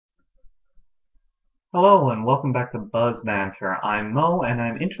Hello and welcome back to BUZ Banter. I'm Mo and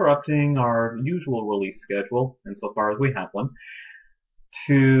I'm interrupting our usual release schedule, insofar as we have one,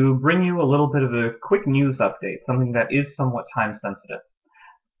 to bring you a little bit of a quick news update, something that is somewhat time sensitive.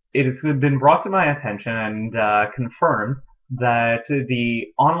 It has been brought to my attention and confirmed that the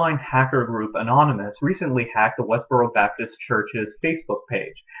online hacker group Anonymous recently hacked the Westborough Baptist Church's Facebook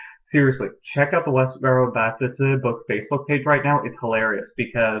page. Seriously, check out the Westborough Baptist book Facebook page right now. It's hilarious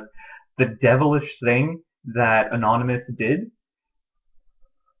because the devilish thing that Anonymous did,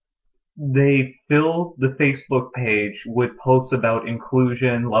 they filled the Facebook page with posts about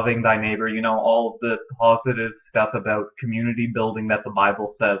inclusion, loving thy neighbor, all of the positive stuff about community building that the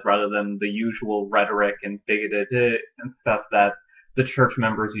Bible says, rather than the usual rhetoric and bigoted and stuff that the church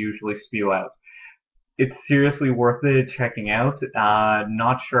members usually spew out. It's seriously worth it checking out.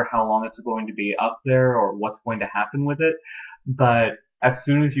 Not sure how long it's going to be up there or what's going to happen with it, but as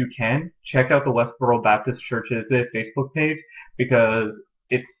soon as you can, check out the Westborough Baptist Church's Facebook page because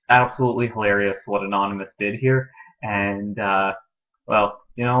it's absolutely hilarious what Anonymous did here. And, well,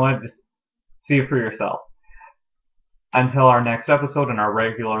 you know what? Just see it for yourself. Until our next episode in our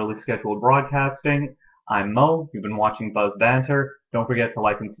regularly scheduled broadcasting, I'm Mo. You've been watching Buzz Banter. Don't forget to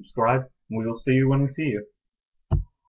like and subscribe. We will see you when we see you.